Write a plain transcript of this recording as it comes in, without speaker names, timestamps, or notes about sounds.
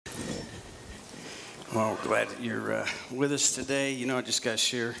Well, glad that you're with us today. I just got to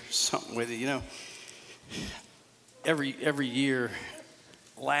share something with you. Every year,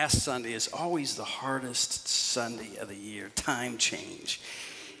 last Sunday is always the hardest Sunday of the year, time change.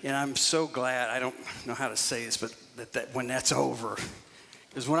 And I'm so glad, I don't know how to say this, but that when that's over.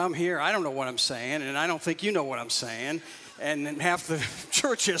 Because when I'm here, I don't know what I'm saying, and I don't think you know what I'm saying, and then half the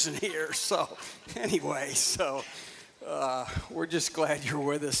church isn't here. So anyway, we're just glad you're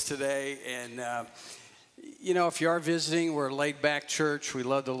with us today. And if you are visiting, we're a laid-back church. We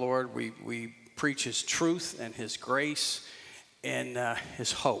love the Lord. We preach His truth and His grace and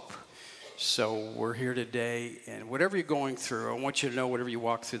His hope. So we're here today, and whatever you're going through, I want you to know whatever you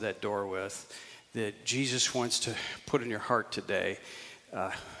walk through that door with, that Jesus wants to put in your heart today.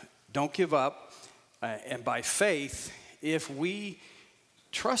 Don't give up, and by faith, if we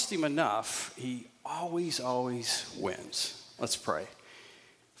trust Him enough, He always wins. Let's pray.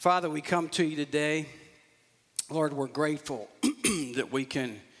 Father, we come to you today. Lord, we're grateful that we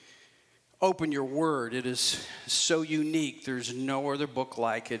can open your word. It is so unique. There's no other book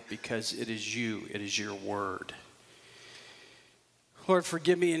like it because it is you. It is your word. Lord,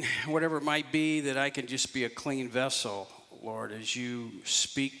 forgive me in whatever it might be, that I can just be a clean vessel, Lord, as you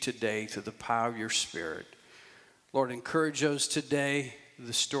speak today through the power of your Spirit. Lord, encourage those today,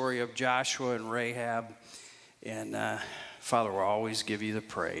 the story of Joshua and Rahab. And Father, we'll always give you the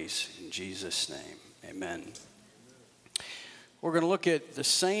praise. In Jesus' name, amen. We're going to look at the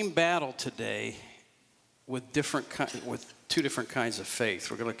same battle today with two different kinds of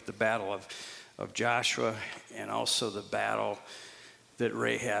faith. We're going to look at the battle of Joshua and also the battle that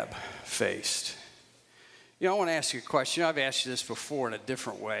Rahab faced. I want to ask you a question. I've asked you this before in a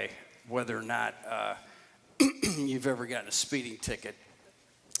different way, whether or not you've ever gotten a speeding ticket.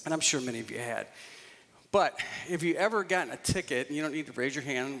 And I'm sure many of you had. But if you ever gotten a ticket, and you don't need to raise your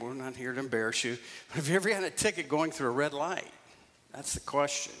hand, we're not here to embarrass you, but have you ever gotten a ticket going through a red light? That's the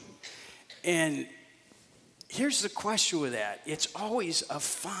question. And here's the question with that. It's always a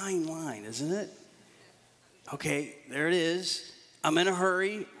fine line, isn't it? Okay, there it is. I'm in a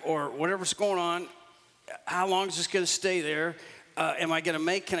hurry or whatever's going on. How long is this going to stay there? Can I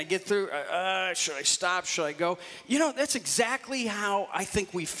get through? Should I stop? Should I go? That's exactly how I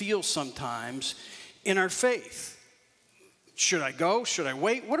think we feel sometimes in our faith. Should I go? Should I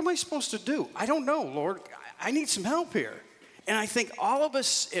wait? What am I supposed to do? I don't know, Lord. I need some help here. And I think all of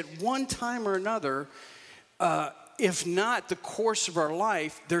us at one time or another, if not the course of our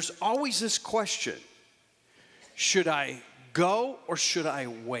life, there's always this question. Should I go or should I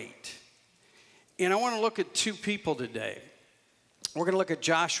wait? And I want to look at two people today. We're going to look at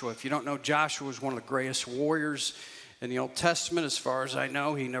Joshua. If you don't know, Joshua was one of the greatest warriors in the Old Testament. As far as I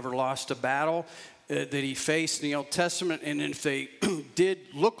know, he never lost a battle that he faced in the Old Testament. And if they did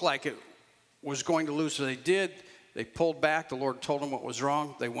look like it was going to lose, so they did, they pulled back. The Lord told them what was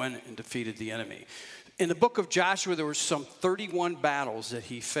wrong. They went and defeated the enemy. In the book of Joshua, there were some 31 battles that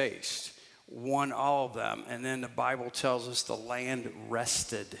he faced, won all of them. And then the Bible tells us the land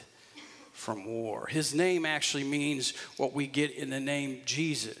rested from war. His name actually means what we get in the name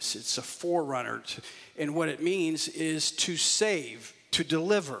Jesus. It's a forerunner. And what it means is to save, to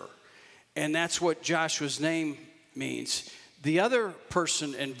deliver. And that's what Joshua's name means. The other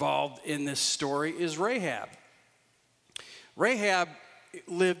person involved in this story is Rahab. Rahab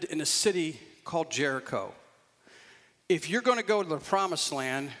lived in a city called Jericho. If you're going to go to the promised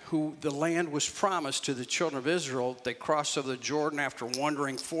land, the land was promised to the children of Israel, they crossed over the Jordan after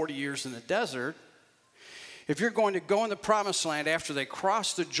wandering 40 years in the desert. If you're going to go in the promised land after they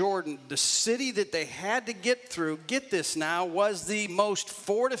crossed the Jordan, the city that they had to get through, get this now, was the most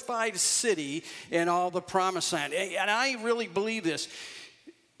fortified city in all the promised land. And I really believe this.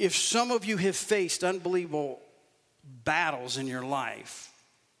 If some of you have faced unbelievable battles in your life,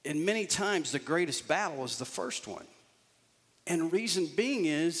 and many times the greatest battle is the first one. And reason being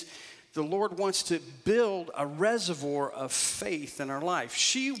is the Lord wants to build a reservoir of faith in our life.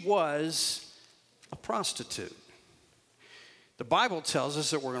 She was a prostitute. The Bible tells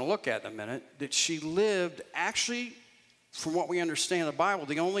us, that we're going to look at in a minute, that she lived, actually, from what we understand in the Bible,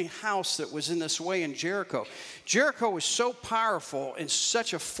 the only house that was in this way in Jericho. Jericho was so powerful and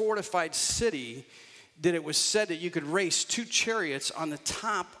such a fortified city that it was said that you could race two chariots on the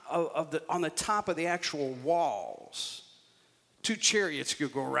top of the actual walls. Two chariots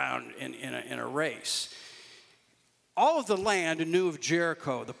could go around in a race. All of the land knew of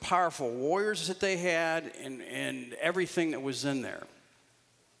Jericho, the powerful warriors that they had, and everything that was in there.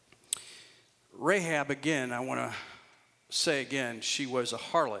 Rahab, again, I want to say again, she was a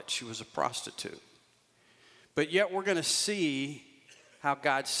harlot. She was a prostitute. But yet we're going to see how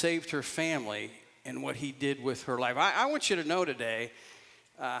God saved her family and what he did with her life. I want you to know today,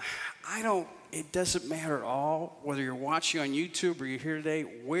 it doesn't matter at all whether you're watching on YouTube or you're here today,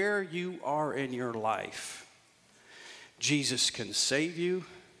 where you are in your life. Jesus can save you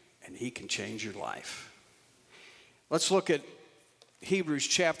and he can change your life. Let's look at Hebrews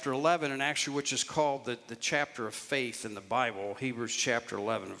chapter 11, and actually which is called the chapter of faith in the Bible. Hebrews chapter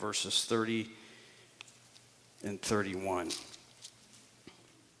 11, verses 30 and 31.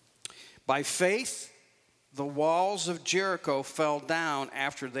 By faith, the walls of Jericho fell down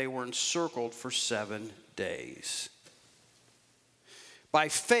after they were encircled for 7 days. By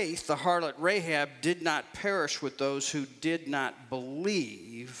faith, the harlot Rahab did not perish with those who did not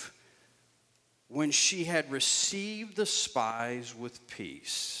believe when she had received the spies with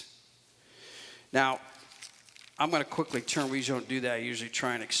peace. Now, I'm going to quickly turn. We usually don't do that. I usually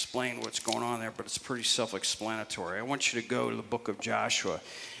try and explain what's going on there, but it's pretty self-explanatory. I want you to go to the book of Joshua.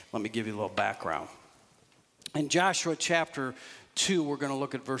 Let me give you a little background. In Joshua chapter 2, we're going to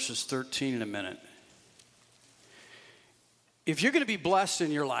look at verses 13 in a minute. If you're going to be blessed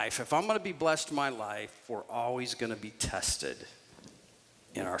in your life, if I'm going to be blessed in my life, we're always going to be tested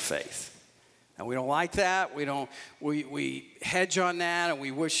in our faith. And we don't like that. We hedge on that, and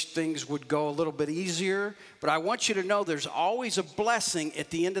we wish things would go a little bit easier. But I want you to know there's always a blessing at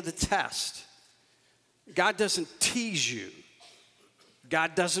the end of the test. God doesn't tease you.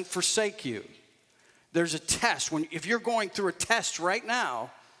 God doesn't forsake you. There's a test. If you're going through a test right now,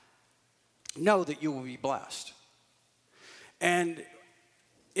 know that you will be blessed. And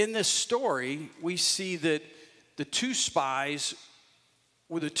in this story, we see that the two spies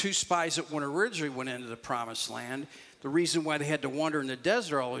were the two spies that originally went into the promised land. The reason why they had to wander in the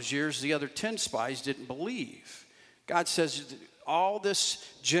desert all those years, the other 10 spies didn't believe. God says all this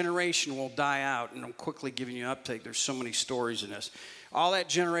generation will die out, and I'm quickly giving you an update. There's so many stories in this. All that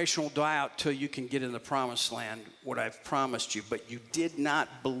generation will die out till you can get in the promised land, what I've promised you, but you did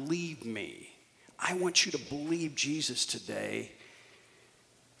not believe me. I want you to believe Jesus today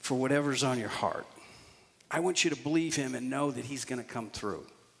for whatever's on your heart. I want you to believe him and know that he's going to come through.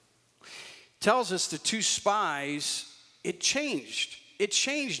 Tells us the two spies, it changed. It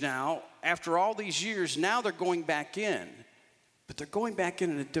changed now after all these years. Now they're going back in, but they're going back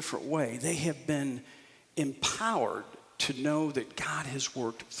in a different way. They have been empowered to know that God has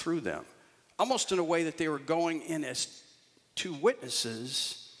worked through them, almost in a way that they were going in as two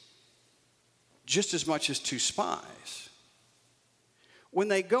witnesses just as much as two spies. When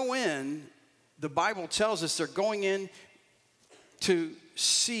they go in, the Bible tells us they're going in to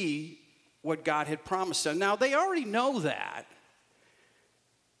see what God had promised them. Now, they already know that,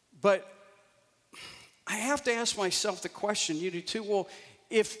 but I have to ask myself the question, you do too, well,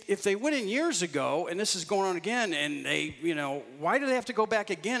 if they went in years ago, and this is going on again, and they, why do they have to go back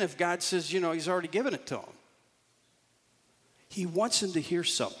again if God says, he's already given it to them? He wants them to hear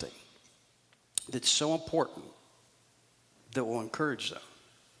something that's so important that will encourage them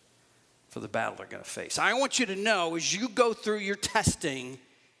for the battle they're going to face. I want you to know as you go through your testing,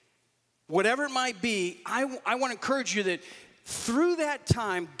 whatever it might be, I want to encourage you that through that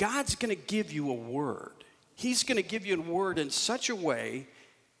time, God's going to give you a word. He's going to give you a word in such a way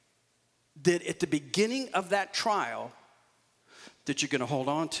that at the beginning of that trial that you're going to hold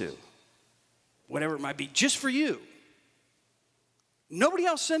on to, whatever it might be, just for you. Nobody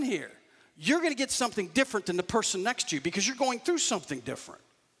else in here. You're going to get something different than the person next to you because you're going through something different.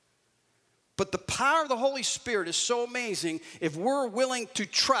 But the power of the Holy Spirit is so amazing if we're willing to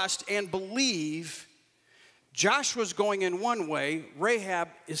trust and believe. Joshua's going in one way, Rahab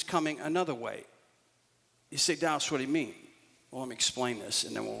is coming another way. You say, Dallas, what do you mean? Well, let me explain this,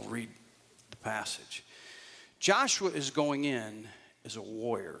 and then we'll read the passage. Joshua is going in as a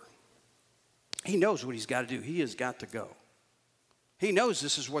warrior. He knows what he's got to do. He has got to go. He knows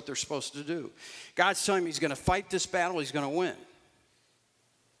this is what they're supposed to do. God's telling him he's going to fight this battle. He's going to win.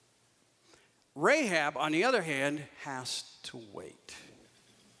 Rahab, on the other hand, has to wait.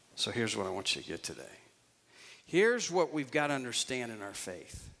 So here's what I want you to get today. Here's what we've got to understand in our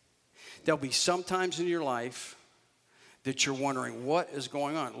faith. There'll be some times in your life that you're wondering, what is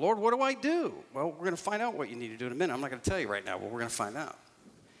going on? Lord, what do I do? Well, we're going to find out what you need to do in a minute. I'm not going to tell you right now, but we're going to find out.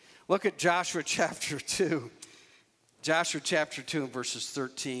 Look at Joshua chapter 2. Joshua chapter 2 verses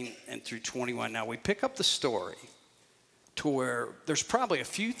 13 and through 21. Now, we pick up the story to where there's probably a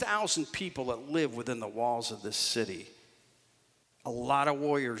few thousand people that live within the walls of this city. A lot of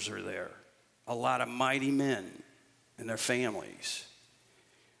warriors are there. A lot of mighty men and their families.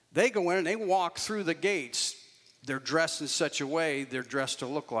 They go in and they walk through the gates. They're dressed in such a way, they're dressed to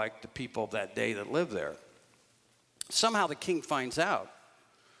look like the people of that day that live there. Somehow the king finds out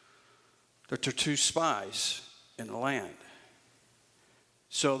that there are two spies in the land.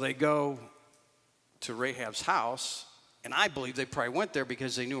 So they go to Rahab's house, and I believe they probably went there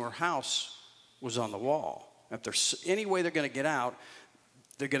because they knew her house was on the wall. If there's any way they're going to get out,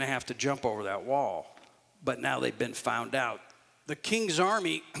 they're going to have to jump over that wall. But now they've been found out. The king's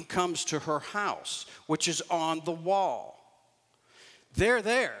army comes to her house, which is on the wall. They're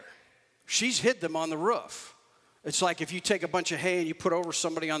there. She's hid them on the roof. It's like if you take a bunch of hay and you put over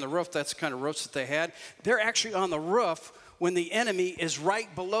somebody on the roof, that's the kind of roofs that they had. They're actually on the roof when the enemy is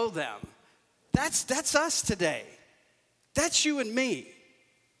right below them. That's us today. That's you and me.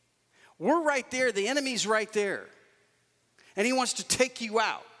 We're right there. The enemy's right there. And he wants to take you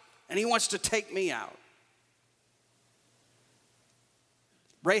out. And he wants to take me out.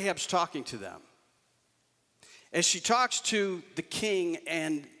 Rahab's talking to them. As she talks to the king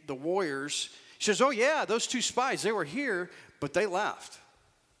and the warriors, she says, oh yeah, those two spies, they were here, but they left.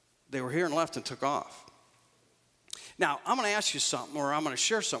 They were here and left and took off. Now, I'm going to ask you something, or I'm going to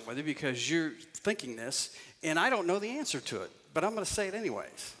share something with you because you're thinking this, and I don't know the answer to it, but I'm going to say it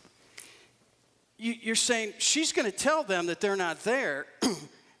anyways. You're saying she's going to tell them that they're not there,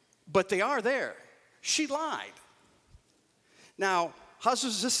 but they are there. She lied. Now,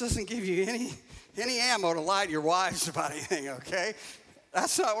 husbands, this doesn't give you any ammo to lie to your wives about anything, okay?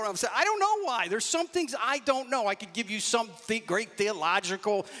 That's not what I'm saying. I don't know why. There's some things I don't know. I could give you some great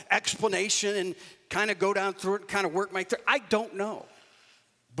theological explanation and kind of go down through it and kind of work my I don't know.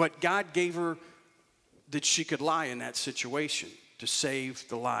 But God gave her that she could lie in that situation to save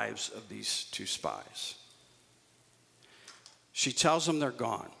the lives of these two spies. She tells them they're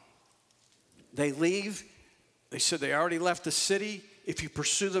gone. They leave. They said they already left the city. If you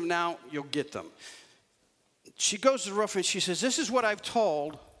pursue them now, you'll get them. She goes to the roof and she says, this is what I've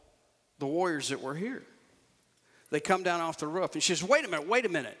told the warriors that were here. They come down off the roof and she says, wait a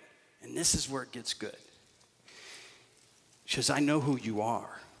minute. And this is where it gets good. She says, I know who you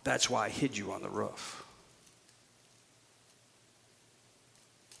are. That's why I hid you on the roof.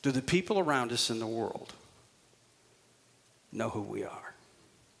 Do the people around us in the world know who we are?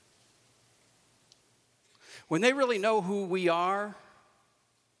 When they really know who we are,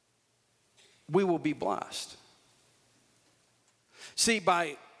 we will be blessed. See,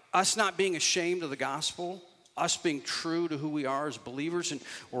 by us not being ashamed of the gospel, us being true to who we are as believers, and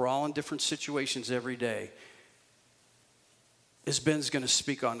we're all in different situations every day, as Ben's going to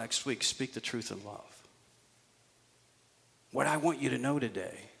speak on next week, speak the truth in love. What I want you to know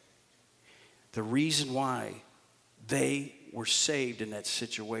today, the reason why they were saved in that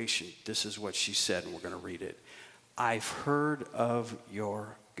situation, this is what she said, and we're going to read it. I've heard of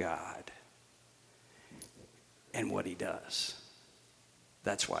your God and what he does.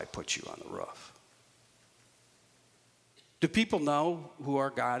 That's why I put you on the roof. Do people know who our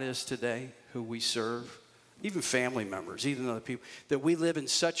God is today, who we serve? Even family members, even other people, that we live in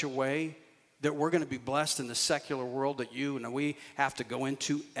such a way that we're going to be blessed in the secular world that you and we have to go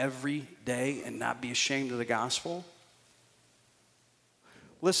into every day and not be ashamed of the gospel?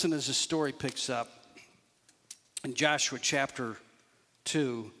 Listen as the story picks up in Joshua chapter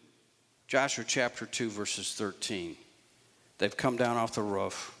 2, verses 13. They've come down off the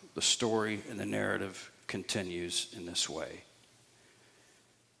roof. The story and the narrative continues in this way.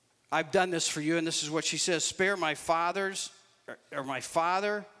 I've done this for you, and this is what she says. Spare my father,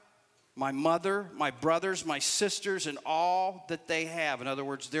 my mother, my brothers, my sisters, and all that they have. In other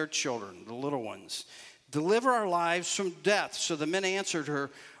words, their children, the little ones. Deliver our lives from death. So the men answered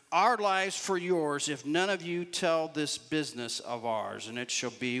her, our lives for yours, if none of you tell this business of ours. And it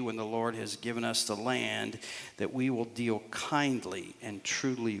shall be when the Lord has given us the land that we will deal kindly and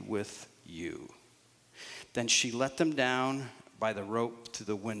truly with you. Then she let them down by the rope to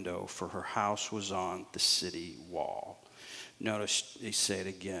the window, for her house was on the city wall. Notice they say it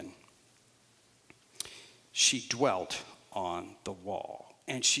again. She dwelt on the wall.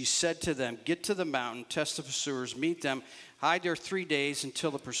 And she said to them, get to the mountain, test the pursuers, meet them, hide there 3 days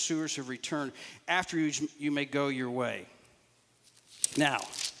until the pursuers have returned. After you may go your way. Now,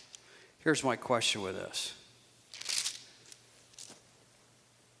 here's my question with this.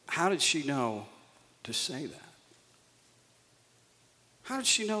 How did she know to say that? How did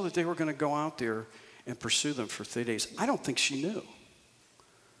she know that they were going to go out there and pursue them for 3 days? I don't think she knew.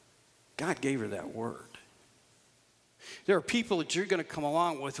 God gave her that word. There are people that you're going to come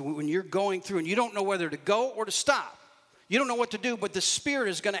along with when you're going through and you don't know whether to go or to stop. You don't know what to do, but the Spirit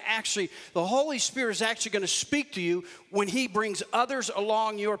is going to the Holy Spirit is actually going to speak to you when He brings others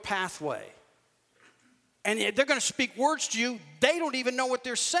along your pathway. And they're going to speak words to you. They don't even know what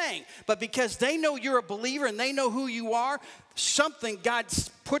they're saying. But because they know you're a believer and they know who you are, something God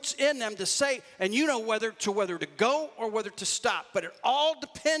puts in them to say, and you know whether to go or whether to stop. But it all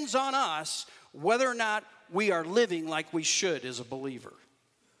depends on us whether or not we are living like we should as a believer.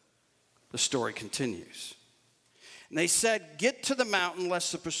 The story continues. And they said, "Get to the mountain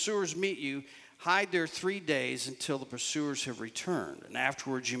lest the pursuers meet you. Hide there 3 days until the pursuers have returned, and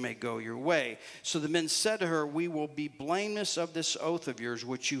afterwards you may go your way." So the men said to her, "We will be blameless of this oath of yours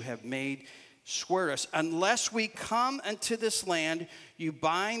which you have made. Swear to us, unless we come unto this land, you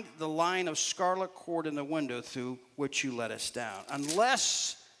bind the line of scarlet cord in the window through which you let us down.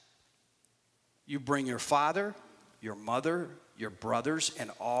 Unless you bring your father, your mother, your brothers,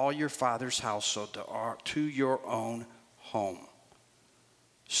 and all your father's household to your own home.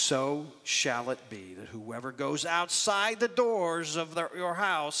 So shall it be that whoever goes outside the doors of your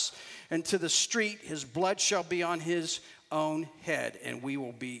house and to the street, his blood shall be on his own head, and we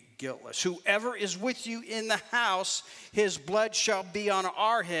will be guiltless. Whoever is with you in the house, his blood shall be on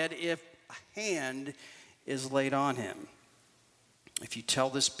our head if a hand is laid on him. If you tell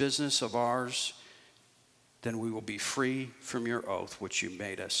this business of ours, then we will be free from your oath which you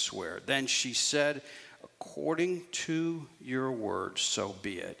made us swear." Then she said, "According to your word, so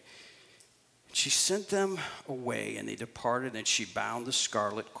be it." She sent them away, and they departed, and she bound the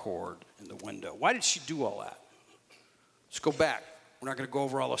scarlet cord in the window. Why did she do all that? Let's go back. We're not going to go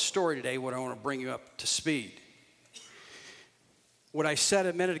over all the story today, but I want to bring you up to speed. What I said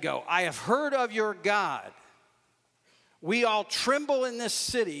a minute ago, I have heard of your God. We all tremble in this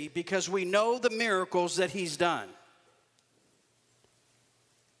city because we know the miracles that he's done.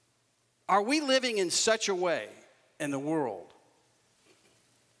 Are we living in such a way in the world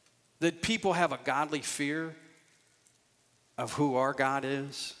that people have a godly fear of who our God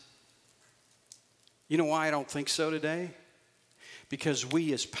is? You know why I don't think so today? Because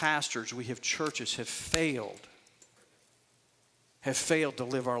we as pastors, we have churches, have failed to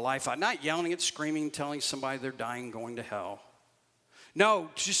live our life out. Not yelling and screaming, telling somebody they're dying, going to hell. No,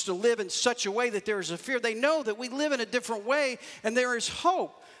 just to live in such a way that there is a fear. They know that we live in a different way and there is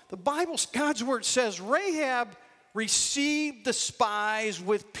hope. The Bible, God's word says, Rahab received the spies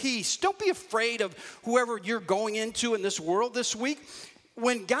with peace. Don't be afraid of whoever you're going into in this world this week.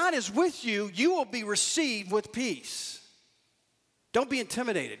 When God is with you, you will be received with peace. Don't be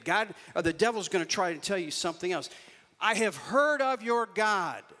intimidated. God, or the devil's going to try to tell you something else. I have heard of your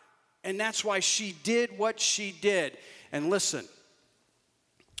God, and that's why she did what she did. And listen,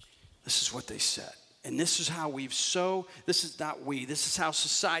 this is what they said. And this is how this is how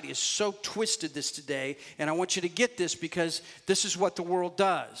society has so twisted this today. And I want you to get this because this is what the world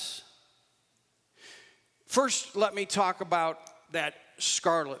does. First, let me talk about that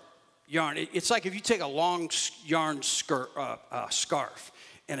scarlet yarn. It's like if you take a long yarn scarf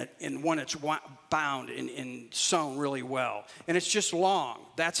and one that's bound and sewn really well. And it's just long.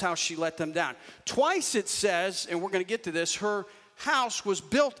 That's how she let them down. Twice it says, and we're going to get to this, her house was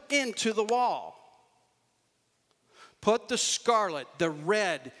built into the wall. Put the scarlet, the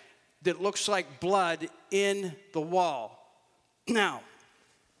red that looks like blood, in the wall. Now,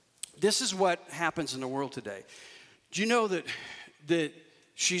 this is what happens in the world today. Do you know that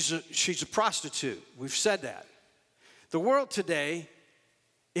she's a prostitute? We've said that. The world today,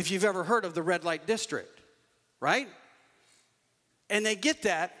 if you've ever heard of the red light district, right? And they get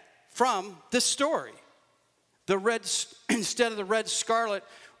that from this story. The red, instead of the red scarlet,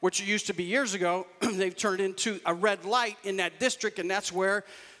 which it used to be years ago, they've turned into a red light in that district, and that's where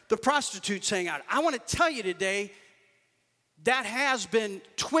the prostitutes hang out. I want to tell you today, that has been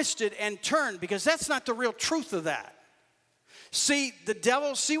twisted and turned because that's not the real truth of that. See, the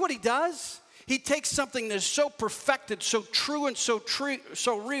devil, see what he does? He takes something that's so perfected, so true and so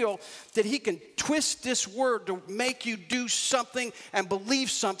real that he can twist this word to make you do something and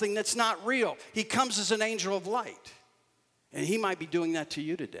believe something that's not real. He comes as an angel of light. And he might be doing that to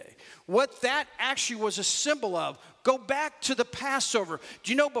you today. What that actually was a symbol of, go back to the Passover.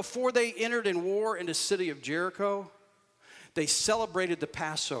 Do you know before they entered in war in the city of Jericho, they celebrated the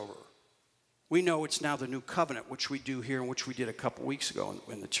Passover. We know it's now the new covenant, which we do here and which we did a couple weeks ago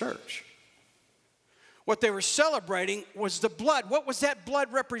in the church. What they were celebrating was the blood. What was that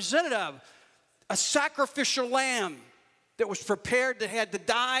blood representative of? A sacrificial lamb that was prepared, that had to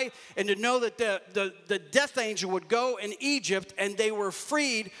die, and to know that the death angel would go in Egypt, and they were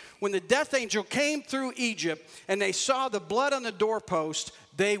freed. When the death angel came through Egypt and they saw the blood on the doorpost,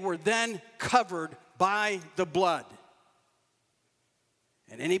 they were then covered by the blood.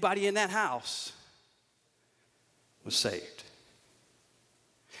 And anybody in that house was saved.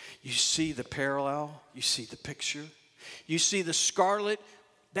 You see the parallel? You see the picture? You see the scarlet?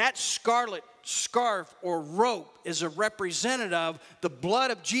 That scarlet scarf or rope is a representative of the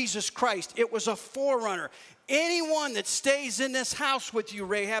blood of Jesus Christ. It was a forerunner. Anyone that stays in this house with you,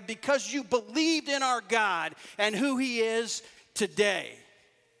 Rahab, because you believed in our God and who he is today,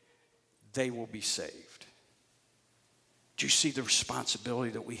 they will be saved. Do you see the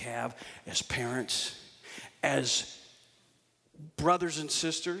responsibility that we have as parents, as brothers and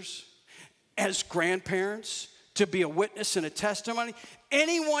sisters, as grandparents, to be a witness and a testimony?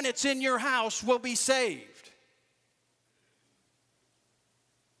 Anyone that's in your house will be saved.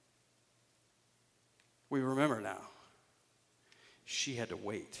 We remember now. She had to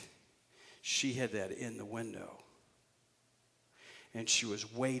wait. She had that in the window. And she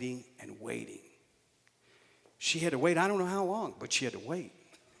was waiting and waiting. She had to wait, I don't know how long, but she had to wait.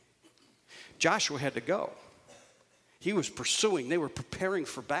 Joshua had to go. He was pursuing. They were preparing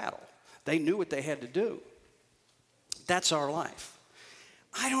for battle. They knew what they had to do. That's our life.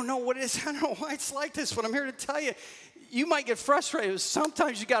 I don't know what it is. I don't know why it's like this, but I'm here to tell you, you might get frustrated.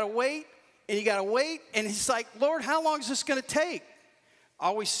 Sometimes you got to wait, and you got to wait, and it's like, Lord, how long is this going to take?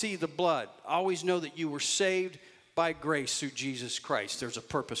 Always see the blood. Always know that you were saved by grace through Jesus Christ. There's a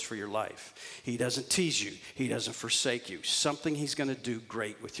purpose for your life. He doesn't tease you. He doesn't forsake you. Something he's going to do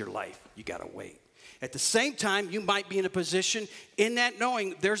great with your life. You got to wait. At the same time, you might be in a position in that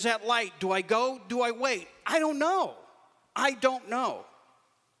knowing there's that light. Do I go? Do I wait? I don't know. I don't know.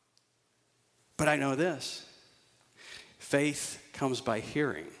 But I know this. Faith comes by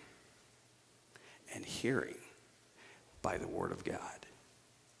hearing, and hearing by the word of God.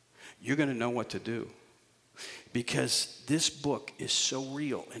 You're going to know what to do, because this book is so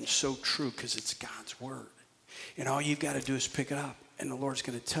real and so true because it's God's word. And all you've got to do is pick it up, and the Lord's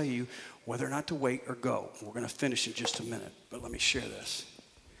going to tell you whether or not to wait or go. We're going to finish in just a minute, but let me share this.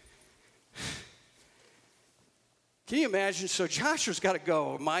 Can you imagine? So Joshua's got to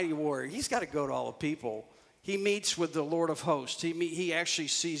go, a mighty warrior. He's got to go to all the people. He meets with the Lord of hosts. He actually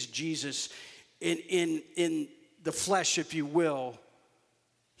sees Jesus in the flesh, if you will.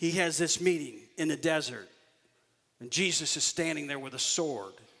 He has this meeting in the desert. And Jesus is standing there with a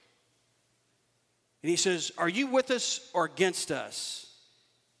sword. And he says, are you with us or against us?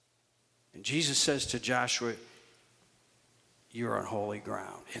 And Jesus says to Joshua, you're on holy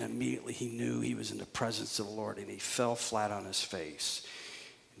ground. And immediately he knew he was in the presence of the Lord, and he fell flat on his face.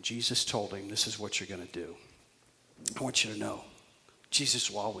 And Jesus told him, this is what you're going to do. I want you to know, Jesus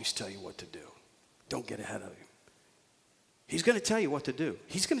will always tell you what to do. Don't get ahead of him. He's going to tell you what to do.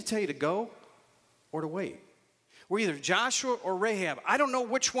 He's going to tell you to go or to wait. We're either Joshua or Rahab. I don't know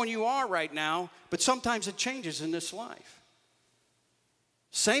which one you are right now, but sometimes it changes in this life.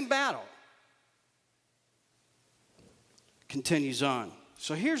 Same battle. Continues on.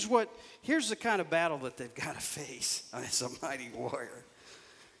 So here's the kind of battle that they've got to face as a mighty warrior.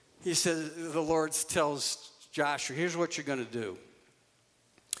 He says, the Lord tells Joshua, here's what you're going to do.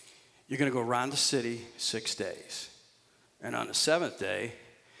 You're going to go around the city 6 days. And on the seventh day,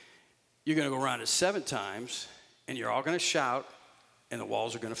 you're going to go around it 7 times, and you're all going to shout, and the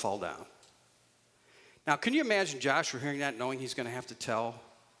walls are going to fall down. Now, can you imagine Joshua hearing that, knowing he's going to have to tell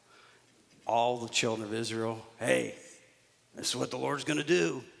all the children of Israel, hey, this is what the Lord's going to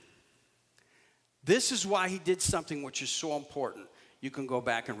do. This is why he did something which is so important. You can go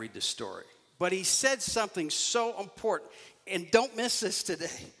back and read the story. But he said something so important, and don't miss this today.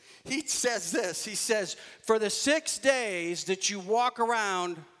 He says this. He says, for the 6 days that you walk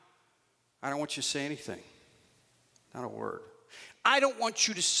around, I don't want you to say anything. Not a word. I don't want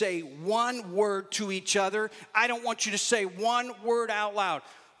you to say one word to each other. I don't want you to say one word out loud.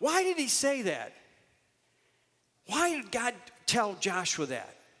 Why did he say that? Why did God tell Joshua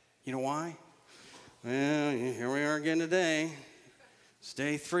that? You know why? Well, here we are again today. It's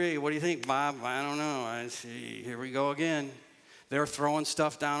day 3. What do you think, Bob? I don't know. I see. Here we go again. They're throwing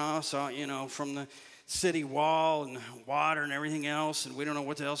stuff down on us, from the city wall and water and everything else, and we don't know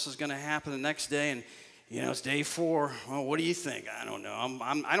what else is going to happen the next day. And it's day 4. Well, what do you think? I don't know.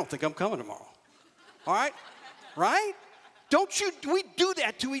 I don't think I'm coming tomorrow. All right, right? We do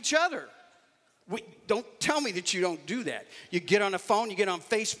that to each other. Don't tell me that you don't do that. You get on the phone, you get on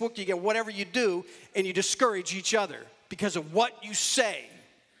Facebook, you get whatever you do, and you discourage each other because of what you say.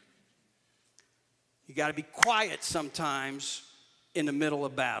 You got to be quiet sometimes in the middle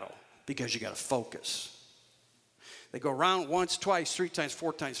of battle because you got to focus. They go around once, twice, 3 times,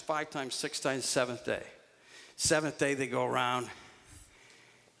 4 times, 5 times, 6 times, 7th day. 7th day they go around.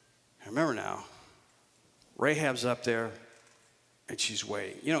 Remember now, Rahab's up there. And she's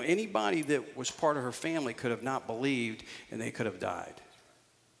waiting. Anybody that was part of her family could have not believed, and they could have died.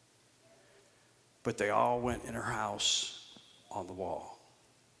 but they all went in her house on the wall.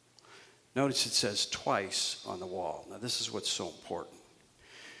 Notice it says twice on the wall. Now this is what's so important.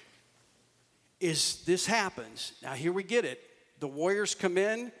 Is this happens, now here we get it. The warriors come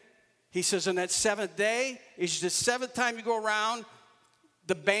in. He says on that seventh day, is the seventh time you go around,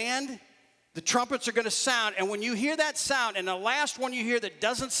 the band, the trumpets are going to sound. And when you hear that sound, and the last one you hear that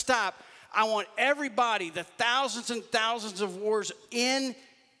doesn't stop, I want everybody, the thousands and thousands of warriors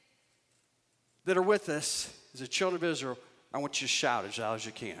that are with us, as the children of Israel, I want you to shout as loud as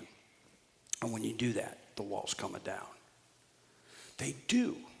you can. And when you do that, the wall's coming down. They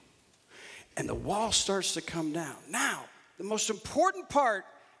do. And the wall starts to come down. Now, the most important part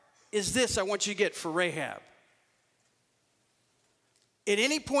is this I want you to get for Rahab. At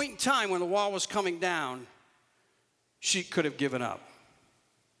any point in time when the wall was coming down, she could have given up.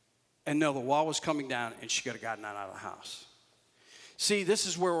 And no, the wall was coming down and she could have gotten out of the house. See, this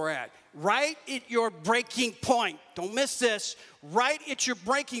is where we're at. Right at your breaking point, don't miss this, right at your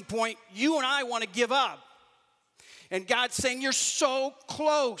breaking point, you and I want to give up. And God's saying, you're so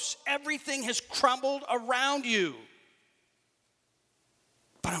close. Everything has crumbled around you.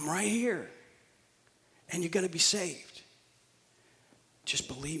 But I'm right here. And you're going to be saved. Just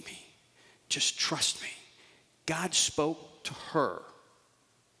believe me. Just trust me. God spoke to her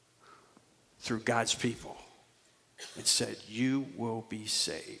through God's people and said, you will be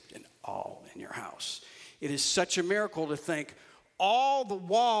saved and all in your house. It is such a miracle to think all the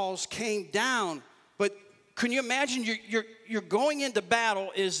walls came down, but can you imagine you're going into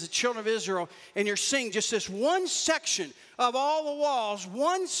battle as the children of Israel, and you're seeing just this one section of all the walls,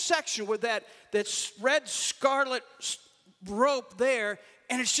 one section with that red scarlet rope there,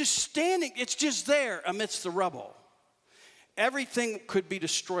 and it's just standing, it's just there amidst the rubble. Everything could be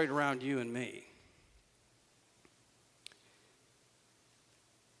destroyed around you and me.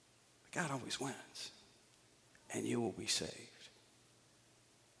 But God always wins, and you will be saved.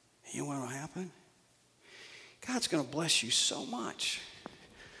 And you know what will happen? God's going to bless you so much.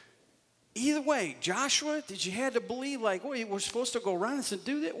 Either way, Joshua, did you have to believe like, well, we're supposed to go around and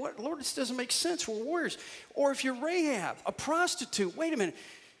do that? What, Lord, this doesn't make sense. We're warriors. Or if you're Rahab, a prostitute, wait a minute.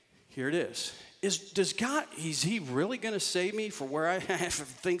 Here it is. Does God, is he really going to save me for where I have for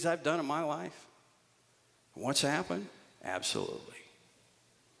things I've done in my life? What's happened? Absolutely.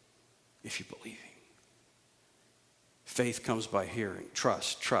 If you believe him. Faith comes by hearing.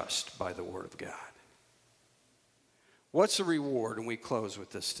 Trust by the word of God. What's the reward? And we close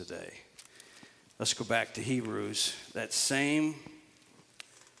with this today. Let's go back to Hebrews, that same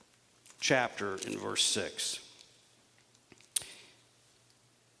chapter in verse 6.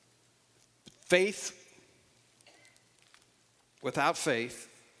 Without faith,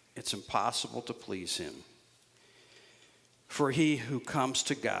 it's impossible to please him. For he who comes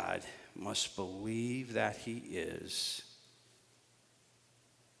to God must believe that he is,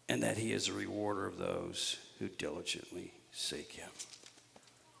 and that he is a rewarder of those who diligently seek him.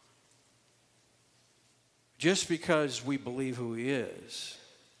 Just because we believe who he is,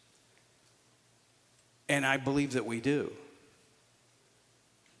 and I believe that we do,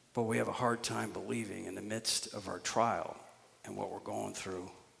 but we have a hard time believing in the midst of our trial and what we're going through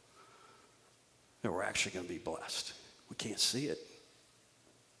that we're actually going to be blessed. We can't see it.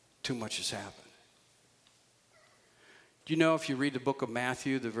 Too much has happened. Do you know if you read the book of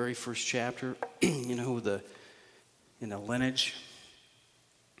Matthew, the very first chapter, you know who in the lineage?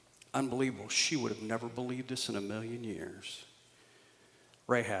 Unbelievable. She would have never believed this in a million years.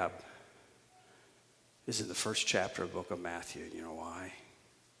 Rahab is in the first chapter of the book of Matthew. You know why?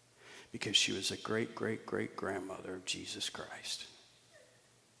 Because she was a great-great-great-grandmother of Jesus Christ.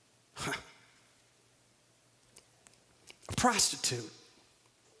 A prostitute.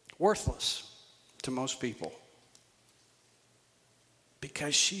 Worthless to most people.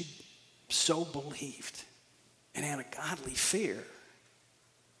 Because she so believed and had a godly fear.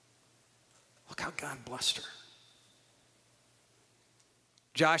 Look how God blessed her.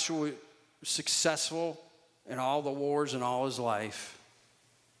 Joshua was successful in all the wars in all his life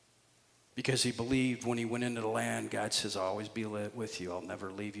because he believed when he went into the land, God says, I'll always be with you. I'll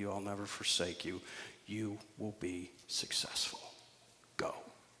never leave you. I'll never forsake you. You will be successful. Go.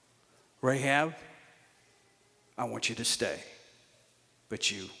 Rahab, I want you to stay,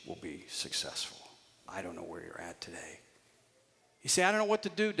 but you will be successful. I don't know where you're at today. You say, I don't know what to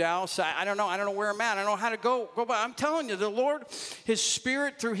do, Dallas. I don't know. I don't know where I'm at. I don't know how to go. But I'm telling you, the Lord, his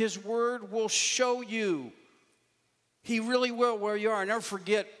Spirit through his word will show you. He really will where you are. I never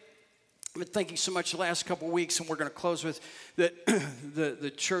forget, I've been thinking so much the last couple of weeks, and we're going to close with that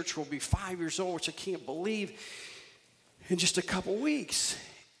the church will be 5 years old, which I can't believe, in just a couple of weeks.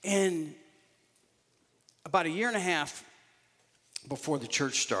 And About a year and a half before the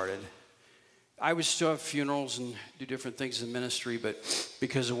church started, I would still have funerals and do different things in ministry, but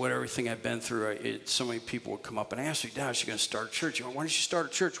because of everything I've been through, so many people would come up and ask me, Dad, you're going to start a church. Why don't you start a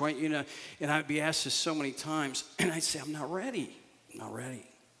church? Why don't you know? And I'd be asked this so many times, and I'd say, I'm not ready. I'm not ready.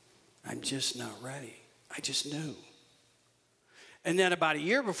 I'm just not ready. I just knew. And then about a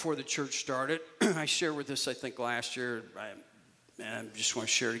year before the church started, I shared with this, I think, last year, and I just want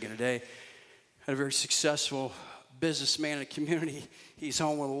to share it again today. I had a very successful businessman in the community. He's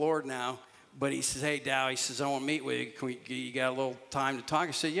home with the Lord now. But he says, hey, Dow, he says, I want to meet with you. You got a little time to talk?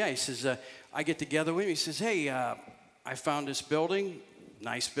 I said, yeah. He says, I get together with him. He says, hey, I found this building,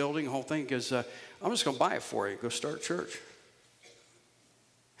 nice building, the whole thing. He goes, I'm just going to buy it for you. Go start a church.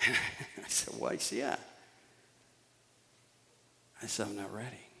 I said, what? He said, yeah. I said, I'm not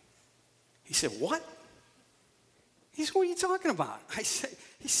ready. He said, what? He said, what are you talking about? I said,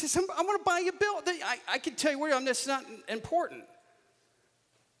 he says, I'm going to buy you a building. I can tell you where that's not important.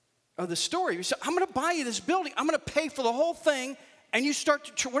 Of the story. He said, I'm going to buy you this building. I'm going to pay for the whole thing, and you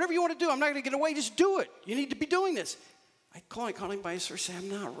start to, whatever you want to do. I'm not going to get away. Just do it. You need to be doing this. I call him by his first and say,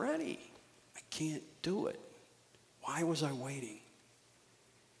 I'm not ready. I can't do it. Why was I waiting?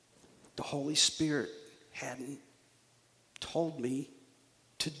 The Holy Spirit hadn't told me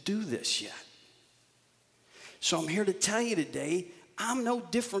to do this yet. So I'm here to tell you today, I'm no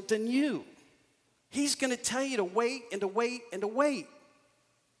different than you. He's going to tell you to wait and to wait and to wait.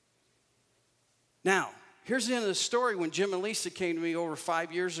 Now, here's the end of the story. When Jim and Lisa came to me over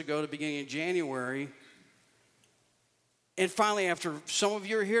 5 years ago, the beginning of January, and finally, after some of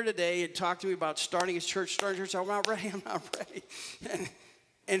you are here today and talked to me about starting a church, I'm not ready, I'm not ready.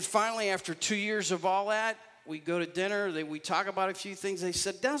 And finally, after 2 years of all that, we go to dinner, we talk about a few things. They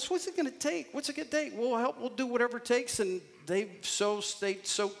said, Dennis, what's it going to take? What's it going to take? We'll help, we'll do whatever it takes. And they've stayed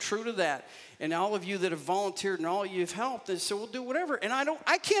so true to that. And all of you that have volunteered and all of you have helped, they said, we'll do whatever. And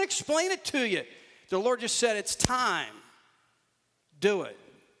I can't explain it to you. The Lord just said, it's time. Do it.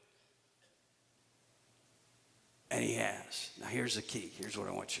 And he has. Now, here's the key. Here's what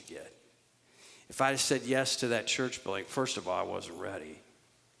I want you to get. If I had said yes to that church building, first of all, I wasn't ready.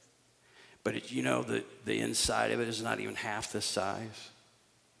 But you know that the inside of it is not even half this size.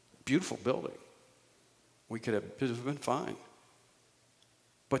 Beautiful building. We could have been fine.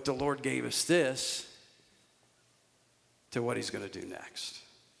 But the Lord gave us this to what he's going to do next.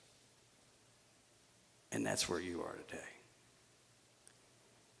 And that's where you are today.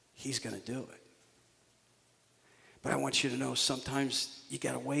 He's going to do it. But I want you to know sometimes you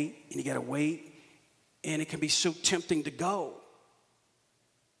got to wait and you got to wait. And it can be so tempting to go.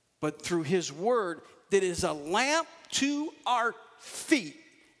 But through his word, that is a lamp to our feet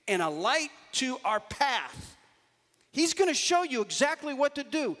and a light to our path. He's going to show you exactly what to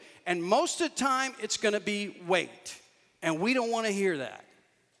do. And most of the time, it's going to be wait. And we don't want to hear that.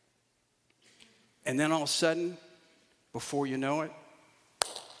 And then all of a sudden, before you know it,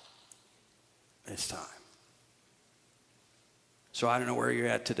 it's time. So I don't know where you're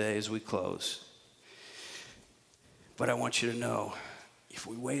at today as we close. But I want you to know, if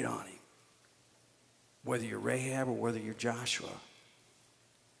we wait on him, whether you're Rahab or whether you're Joshua,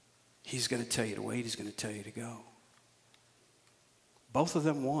 he's going to tell you to wait, he's going to tell you to go. Both of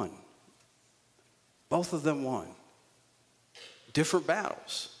them won. Both of them won. Different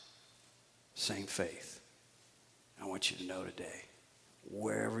battles. Same faith. I want you to know today,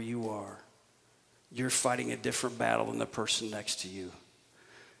 wherever you are, you're fighting a different battle than the person next to you.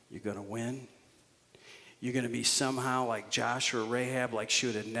 You're going to win. You're going to be somehow like Joshua or Rahab, like she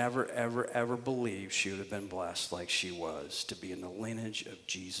would have never, ever, ever believed she would have been blessed like she was to be in the lineage of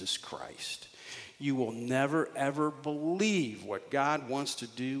Jesus Christ. You will never, ever believe what God wants to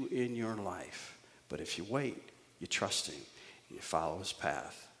do in your life. But if you wait, you trust him, and you follow his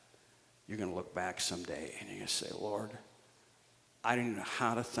path, you're going to look back someday and you're going to say, Lord, I didn't know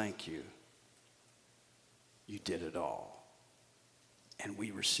how to thank you. You did it all. And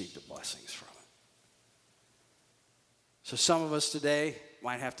we received the blessings from it. So some of us today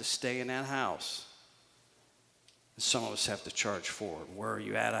might have to stay in that house. And some of us have to charge forward. Where are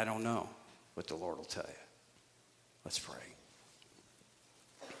you at? I don't know. But the Lord will tell you. Let's pray.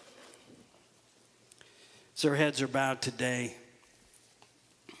 As our heads are bowed today,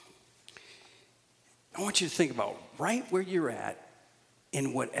 I want you to think about right where you're at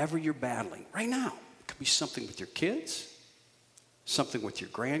in whatever you're battling right now. It could be something with your kids, something with your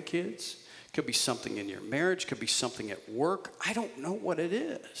grandkids. It could be something in your marriage. It could be something at work. I don't know what it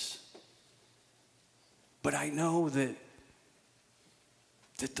is. But I know that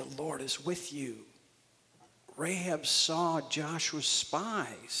the Lord is with you. Rahab saw Joshua's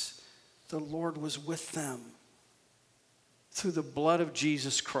spies the Lord was with them. Through the blood of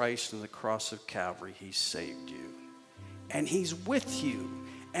Jesus Christ and the cross of Calvary, he saved you. And he's with you.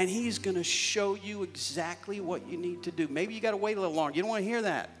 And he's going to show you exactly what you need to do. Maybe you got to wait a little longer. You don't want to hear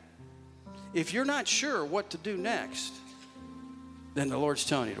that. If you're not sure what to do next, then the Lord's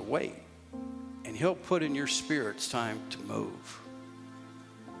telling you to wait. And he'll put in your spirit it's time to move.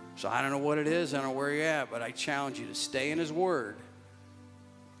 So I don't know what it is. I don't know where you're at. But I challenge you to stay in his word.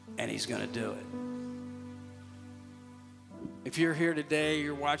 And he's going to do it. If you're here today,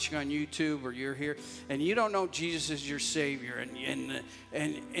 you're watching on YouTube, or you're here and you don't know Jesus as your Savior,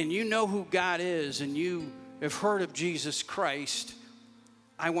 and you know who God is, and you have heard of Jesus Christ,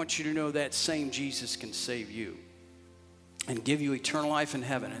 I want you to know that same Jesus can save you and give you eternal life in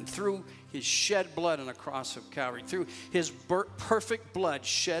heaven. And through his shed blood on the cross of Calvary, through his perfect blood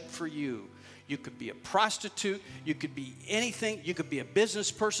shed for you, you could be a prostitute, you could be anything, you could be a business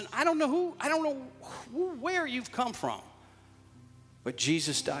person. I don't know where you've come from. But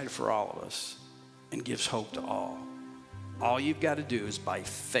Jesus died for all of us and gives hope to all. All you've got to do is by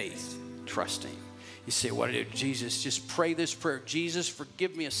faith, trust him. You say, what do I do? Jesus, just pray this prayer. Jesus,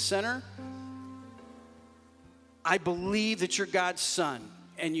 forgive me, a sinner. I believe that you're God's son,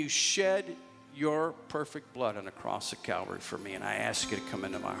 and you shed your perfect blood on the cross of Calvary for me, and I ask you to come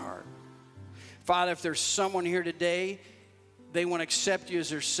into my heart. Father, if there's someone here today, they want to accept you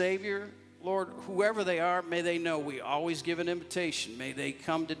as their Savior, Lord, whoever they are, may they know we always give an invitation. May they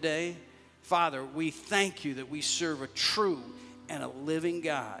come today. Father, we thank you that we serve a true and a living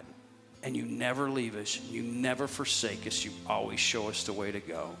God, and you never leave us. You never forsake us. You always show us the way to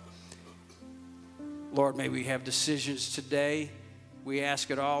go. Lord, may we have decisions today. We ask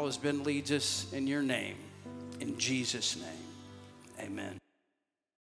it all as Ben leads us in your name. In Jesus' name, amen.